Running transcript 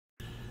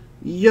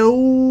Yo,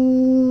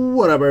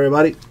 what up,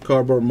 everybody?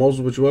 Cardboard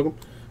Moses, with you, welcome.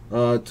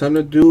 Time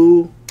to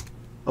do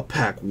a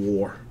pack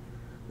war.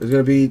 It's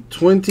going to be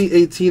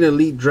 2018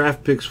 Elite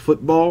Draft Picks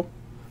Football.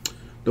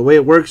 The way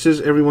it works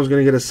is everyone's going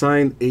to get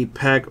assigned a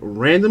pack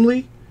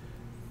randomly,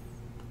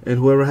 and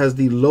whoever has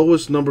the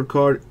lowest numbered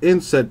card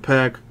in said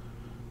pack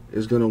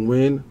is going to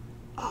win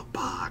a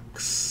box.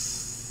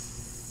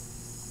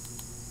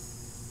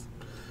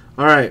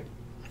 All right,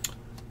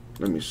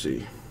 let me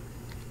see.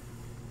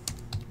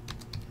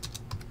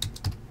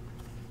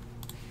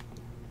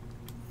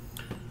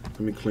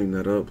 Let me clean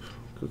that up,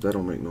 because that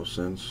don't make no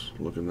sense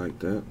looking like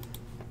that.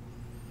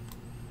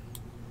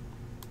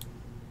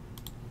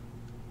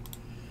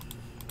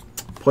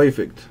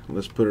 Perfect.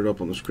 Let's put it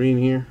up on the screen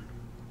here.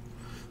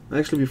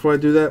 Actually, before I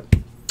do that,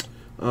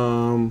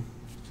 I'm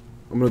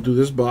going to do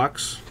this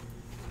box.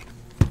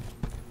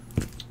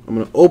 I'm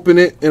going to open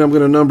it, and I'm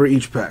going to number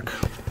each pack.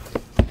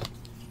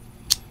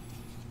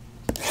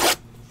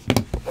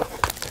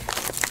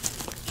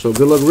 So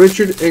good luck,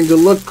 Richard, and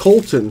good luck,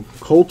 Colton.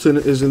 Colton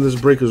is in this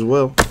break as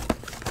well.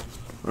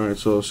 Alright,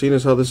 so seeing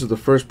as how this is the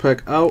first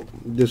pack out,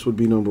 this would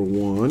be number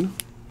 1.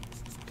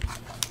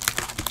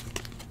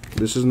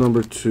 This is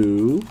number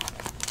 2.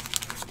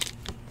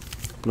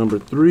 Number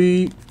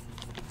 3.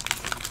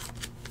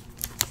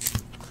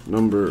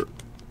 Number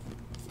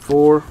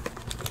 4.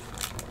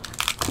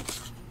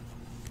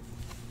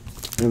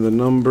 And the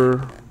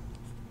number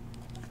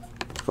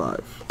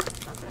 5.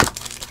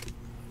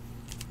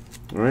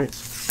 Alright,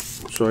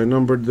 so I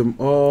numbered them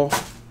all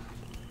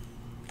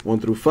 1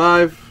 through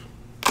 5.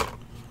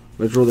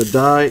 Let's roll the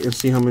die and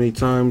see how many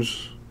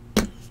times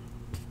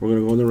we're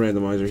going to go in the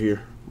randomizer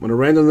here. I'm going to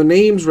random the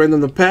names,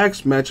 random the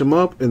packs, match them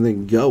up, and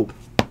then go.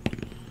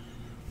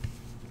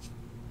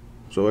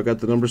 So I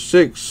got the number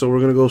 6, so we're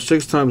going to go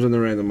 6 times in the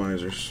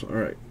randomizers.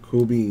 Alright,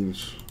 cool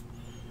beans.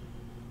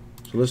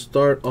 So let's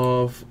start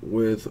off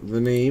with the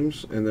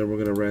names, and then we're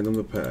going to random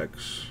the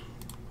packs.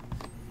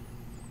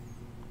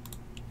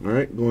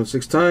 Alright, going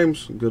 6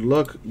 times. Good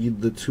luck,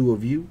 the 2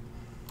 of you.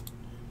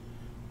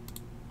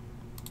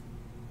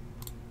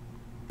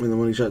 And the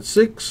money shot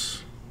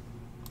 6.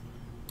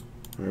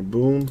 Alright,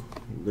 boom.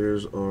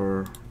 There's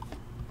our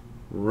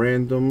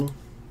random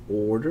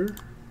order.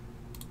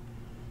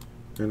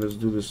 And let's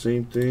do the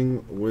same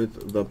thing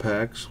with the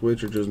packs,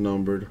 which are just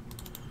numbered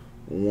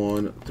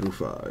 1 through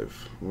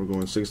 5. We're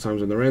going 6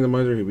 times in the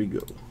randomizer. Here we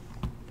go.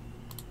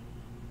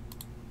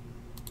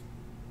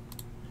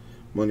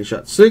 Money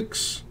shot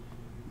 6.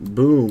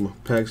 Boom.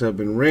 Packs have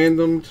been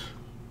randomed.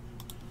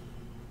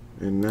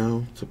 And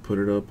now to put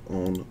it up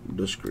on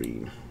the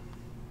screen.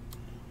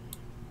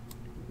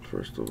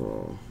 First of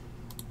all,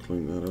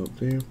 clean that up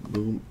there.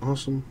 Boom.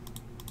 Awesome.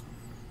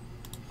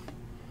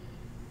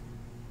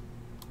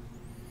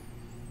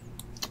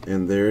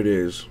 And there it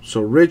is.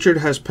 So Richard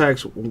has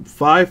packs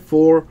 5,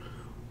 4,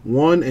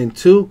 1, and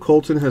 2.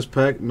 Colton has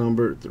pack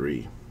number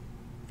 3.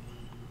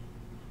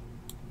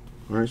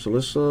 All right, so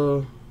let's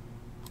go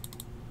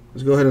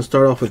ahead and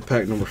start off with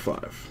pack number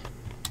 5,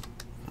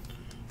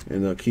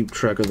 and keep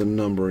track of the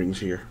numberings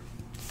here.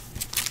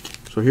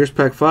 So here's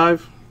pack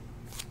 5.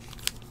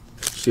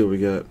 Let's see what we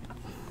got.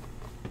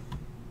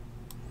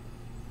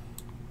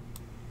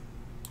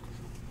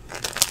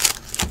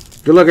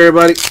 Good luck,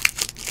 everybody.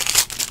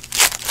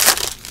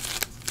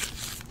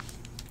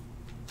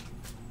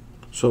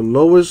 So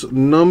lowest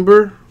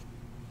number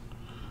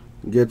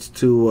gets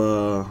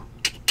to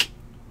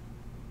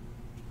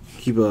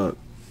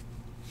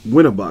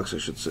win a box, I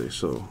should say.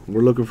 So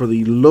we're looking for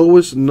the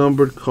lowest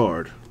numbered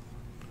card.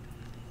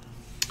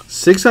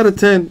 6 out of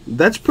 10.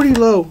 That's pretty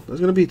low. That's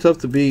gonna be tough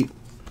to beat.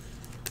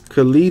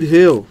 Khalid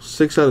Hill,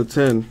 6 out of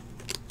 10.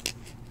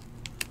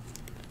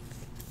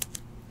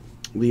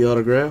 The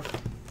autograph.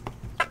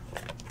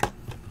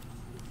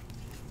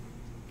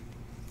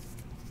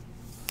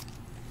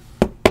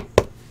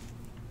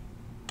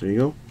 There you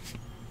go.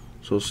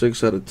 So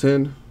 6 out of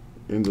 10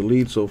 in the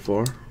lead so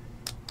far.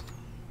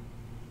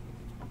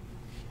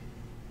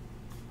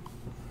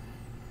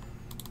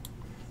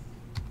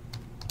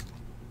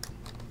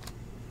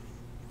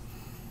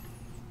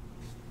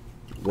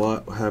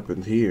 What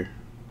happened here?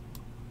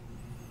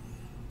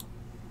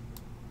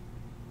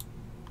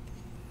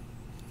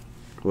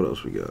 What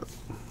else we got?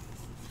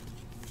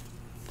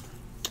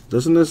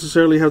 Doesn't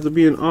necessarily have to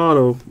be an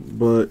auto,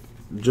 but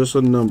just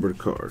a numbered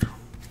card.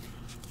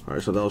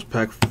 Alright, so that was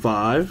pack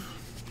 5.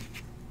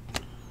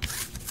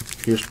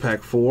 Here's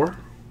pack 4.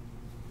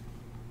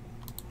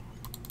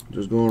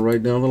 Just going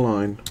right down the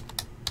line.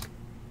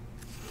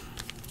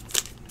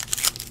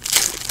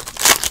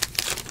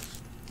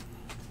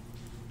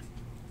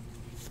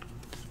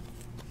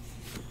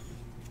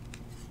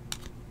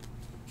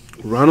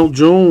 Ronald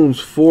Jones,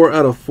 4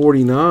 out of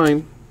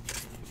 49.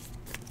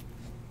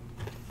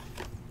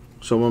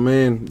 So my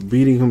man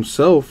beating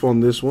himself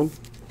on this one.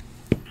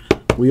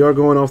 We are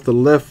going off the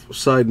left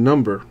side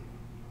number.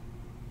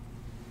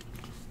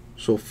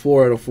 So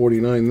 4 out of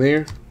 49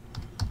 there.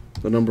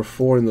 The number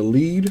 4 in the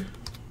lead.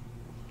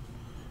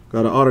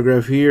 Got an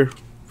autograph here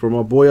for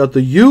my boy out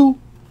the U,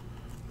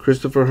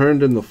 Christopher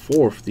Herndon the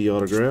fourth, the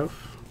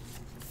autograph.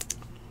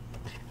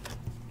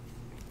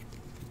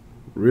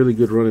 Really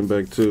good running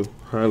back too.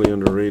 Highly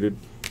underrated.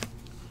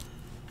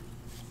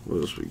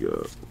 What else we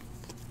got?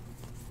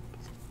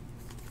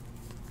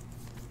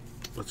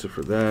 That's it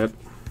for that.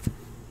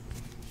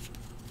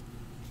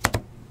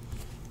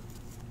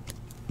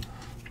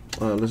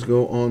 Let's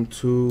go on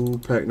to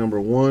pack number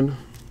 1,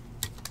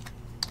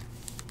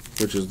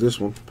 which is this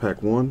one,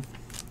 pack 1.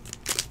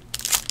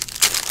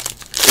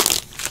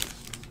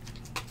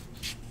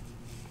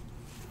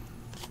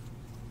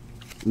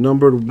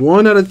 Numbered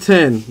 1 out of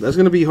 10. That's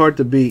going to be hard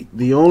to beat.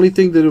 The only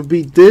thing that will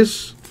beat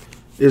this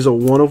is a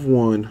 1 of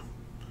 1.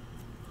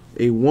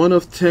 A 1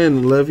 of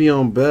 10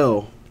 Le'Veon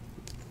Bell.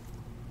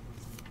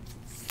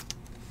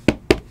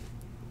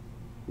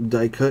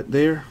 Die cut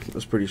there.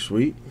 That's pretty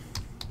sweet.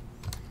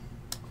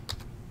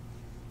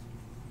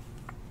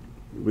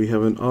 We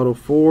have an auto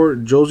for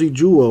Josie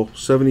Jewell,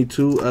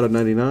 72 out of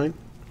 99.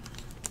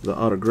 The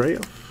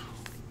autograph.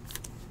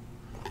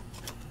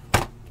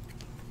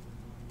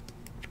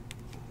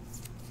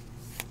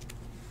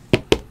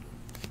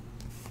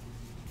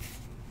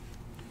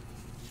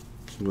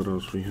 What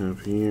else we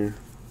have here?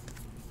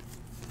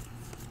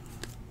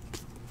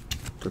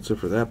 That's it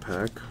for that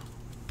pack.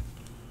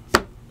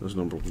 That's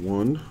number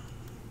 1.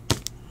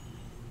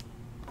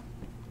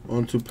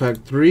 On to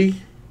pack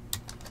 3,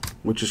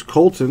 which is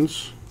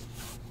Colton's.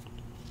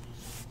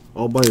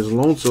 All by his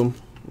lonesome.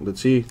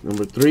 Let's see,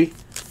 number 3.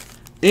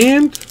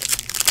 And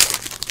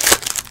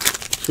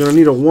it's gonna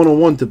need a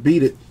 1-on-1 to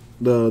beat it.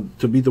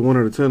 To beat the 1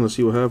 out of 10. Let's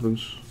see what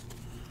happens.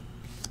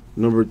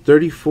 Number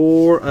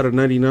 34 out of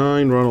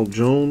 99, Ronald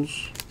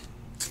Jones.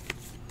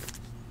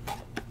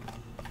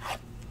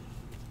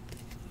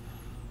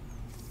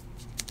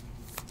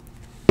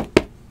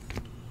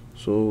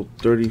 So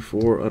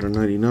 34 out of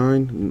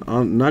 99.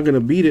 I'm not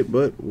gonna beat it,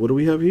 but what do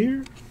we have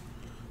here?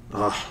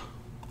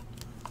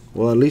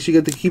 Well, at least you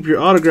get to keep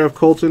your autograph,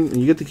 Colton, and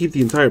you get to keep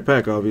the entire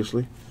pack,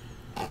 obviously.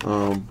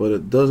 But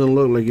it doesn't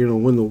look like you're gonna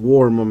win the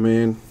war, my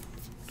man.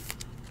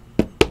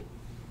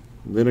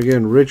 Then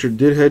again, Richard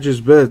did hedge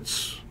his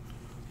bets,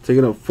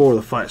 taking up 4 of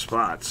the 5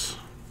 spots.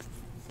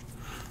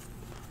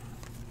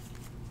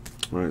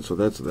 All right, so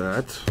that's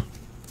that.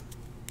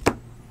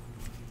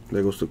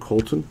 That goes to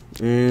Colton.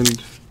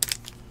 And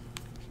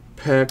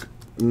pack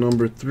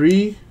number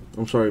 3,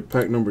 I'm sorry,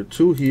 pack number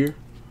 2 here.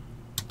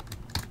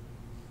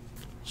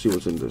 See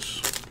what's in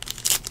this.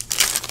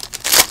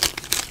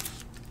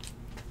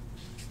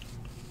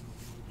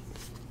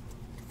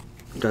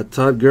 Got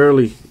Todd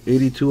Gurley,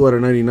 82 out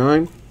of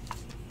 99.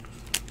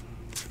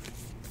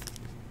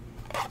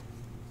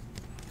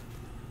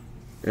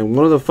 And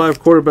one of the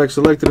 5 quarterbacks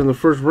selected in the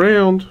first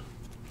round,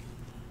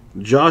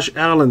 Josh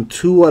Allen,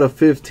 2 out of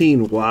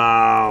 15.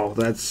 Wow,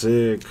 that's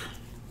sick.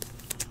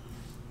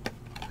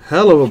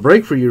 Hell of a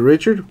break for you,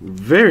 Richard.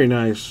 Very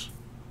nice.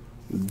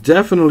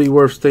 Definitely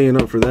worth staying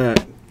up for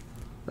that.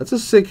 That's a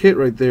sick hit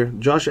right there.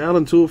 Josh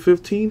Allen, 2 of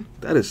 15.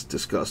 That is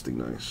disgusting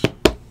nice.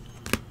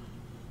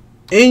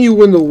 And you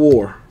win the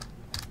war.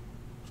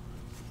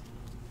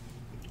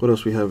 What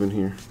else we have in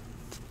here?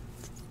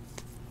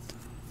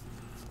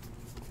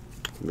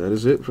 That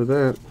is it for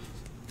that.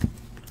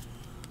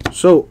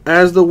 So,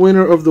 as the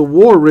winner of the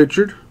war,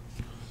 Richard,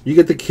 you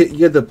get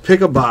to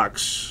pick a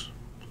box.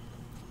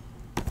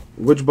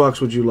 Which box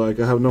would you like?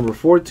 I have number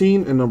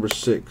 14 and number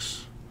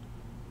 6.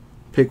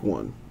 Pick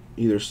one.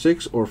 Either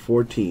 6 or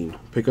 14.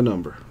 Pick a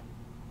number.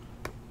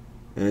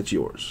 And it's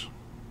yours.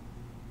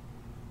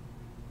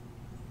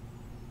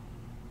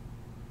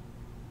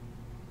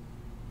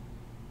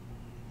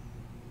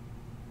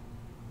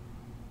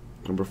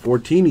 Number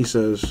 14, he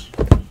says.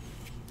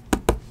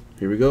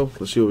 Here we go.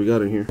 Let's see what we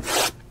got in here.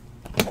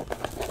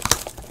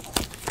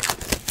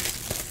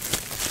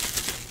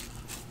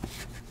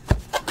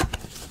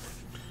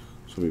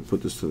 So let me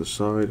put this to the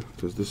side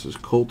because this is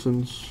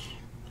Colton's.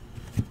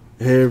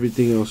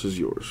 Everything else is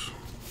yours.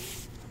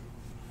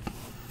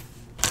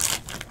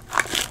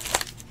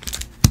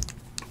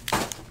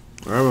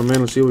 All right, my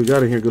man. Let's see what we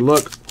got in here. Good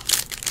luck.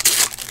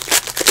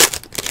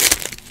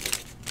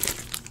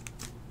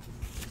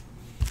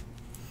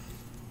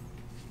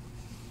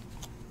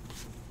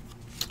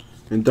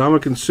 And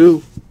Dominican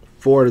Sue,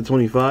 4 out of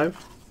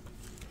 25.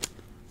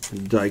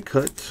 Die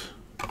cut.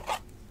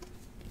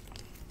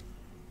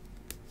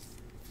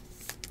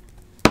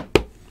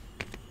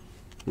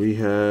 We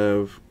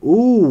have,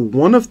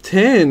 1 of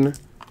 10.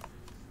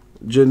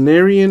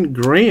 Janarian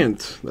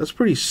Grant. That's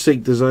pretty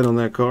sick design on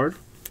that card.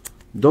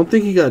 Don't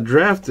think he got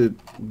drafted,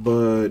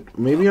 but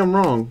maybe I'm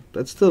wrong.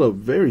 That's still a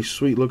very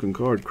sweet looking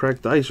card.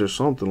 Cracked ice or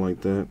something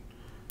like that.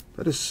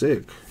 That is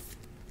sick.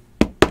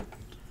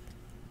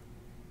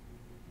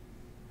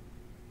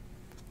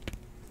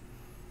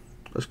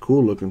 That's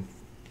cool looking.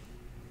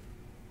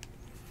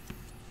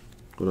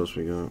 What else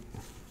we got?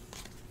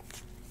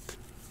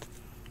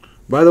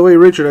 By the way,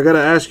 Richard, I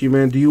gotta ask you,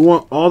 man, do you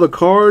want all the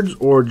cards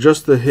or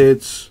just the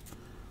hits,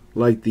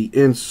 like the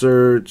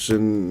inserts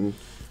and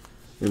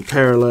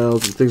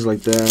parallels and things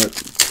like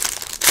that?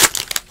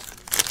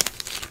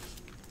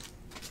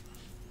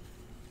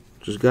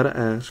 Just gotta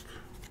ask.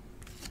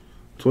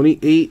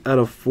 28 out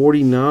of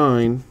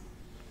 49.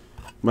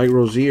 Mike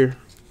Rozier.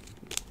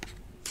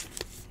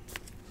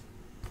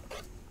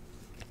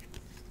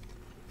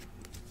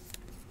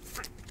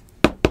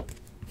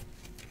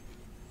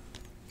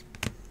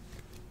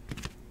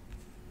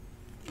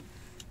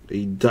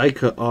 A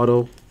die-cut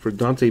auto for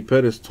Dante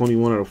Pettis,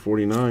 21 out of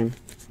 49.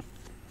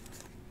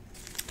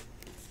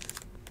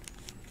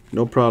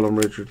 No problem,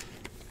 Richard.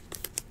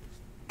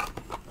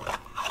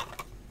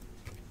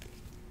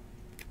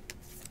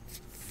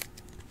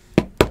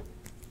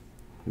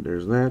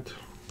 There's that.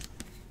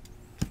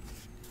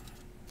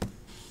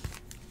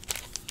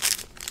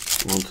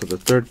 On to the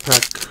third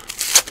pack.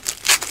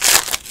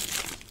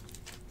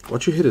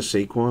 Watch you hit a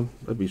Saquon.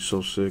 That'd be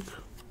so sick.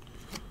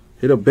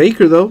 Hit a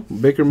Baker, though.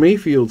 Baker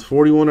Mayfield,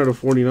 41 out of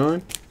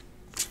 49.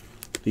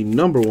 The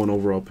 #1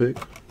 overall pick.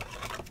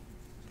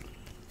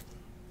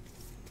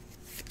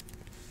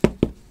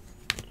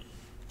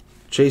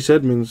 Chase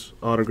Edmonds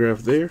autograph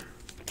there.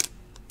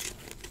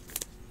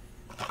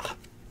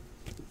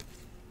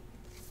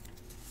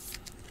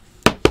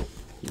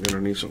 You're going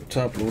to need some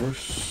top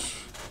loaders.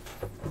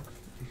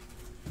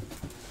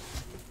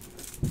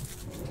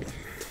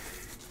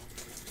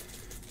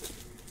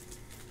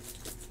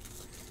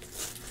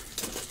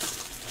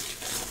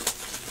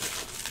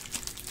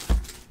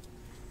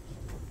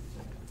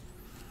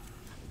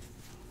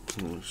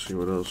 Let's see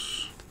what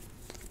else.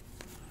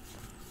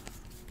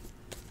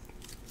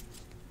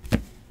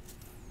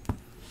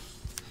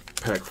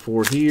 Pack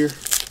 4 here.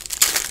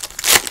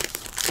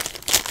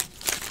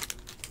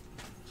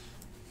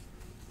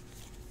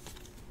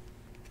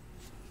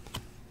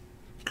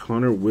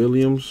 Connor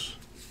Williams,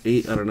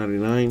 8 out of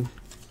 99.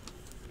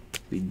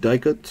 The die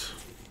cut.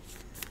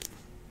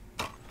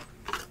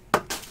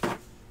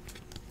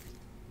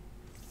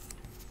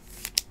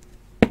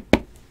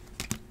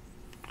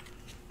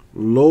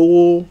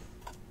 Lowell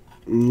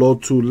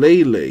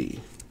Lotulelei,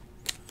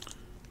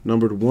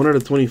 numbered 1 out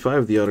of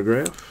 25, the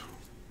autograph.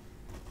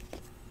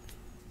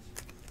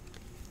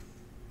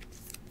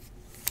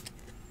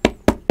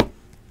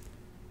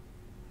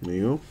 There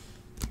you go.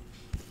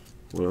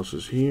 What else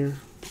is here?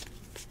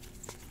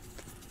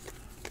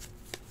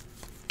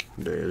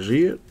 There's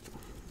it.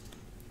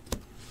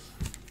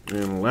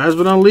 And last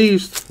but not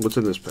least, what's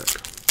in this pack?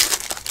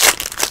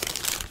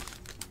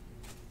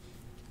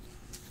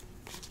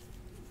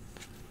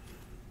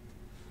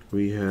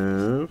 We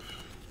have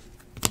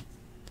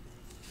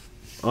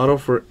auto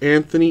for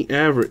Anthony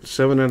Averett,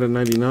 7 out of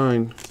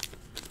 99.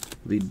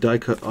 The die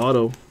cut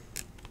auto.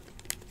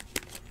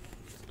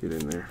 Get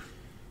in there.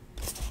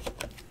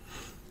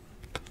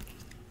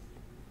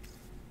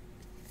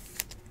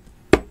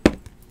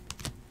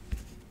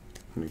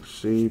 Nick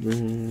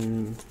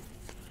Saban.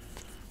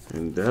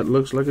 And that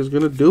looks like it's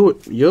going to do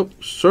it.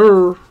 Yep,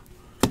 sir.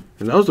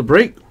 And that was the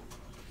break.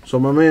 So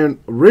my man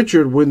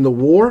Richard win the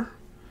war.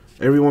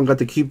 Everyone got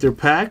to keep their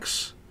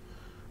packs.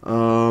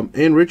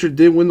 And Richard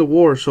did win the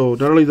war. So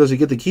not only does he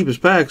get to keep his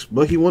packs,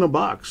 but he won a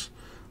box.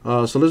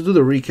 So let's do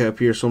the recap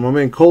here. So my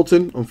man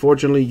Colton,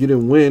 unfortunately, you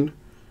didn't win.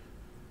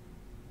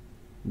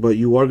 But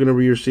you are going to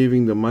be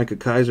receiving the Micah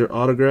Kaiser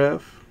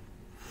autograph.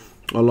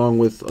 Along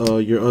with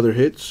your other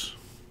hits.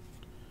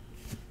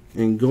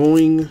 And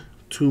going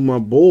to my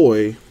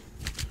boy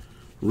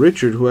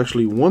Richard, who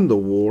actually won the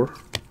war.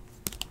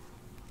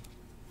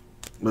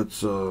 Let's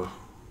see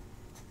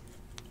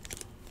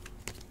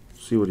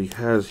what he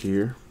has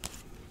here.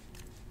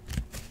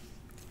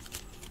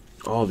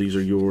 All these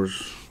are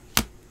yours.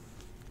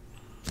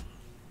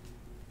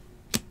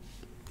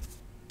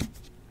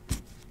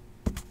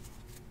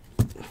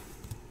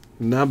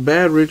 Not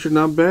bad, Richard,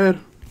 not bad.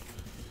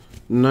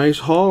 Nice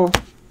haul.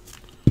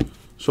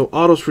 So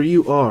autos for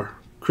you are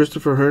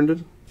Christopher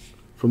Herndon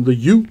from the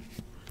U,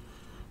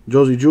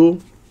 Josie Jewell,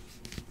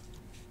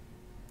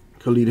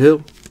 Khalid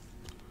Hill.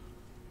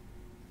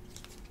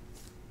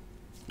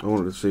 I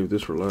wanted to save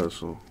this for last,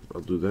 so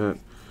I'll do that.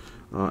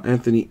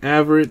 Anthony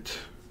Averett,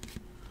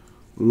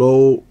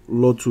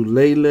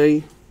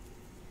 Lotulelei,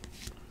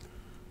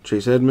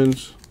 Chase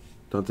Edmonds,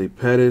 Dante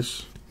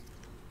Pettis,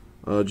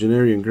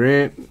 Janarian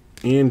Grant,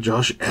 and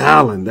Josh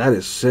Allen. That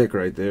is sick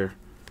right there.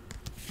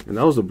 And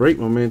that was the break,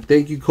 my man.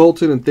 Thank you,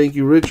 Colton, and thank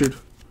you, Richard.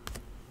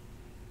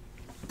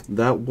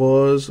 That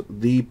was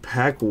the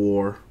Pack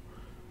War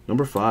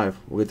number 5.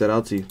 We'll get that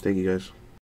out to you. Thank you, guys.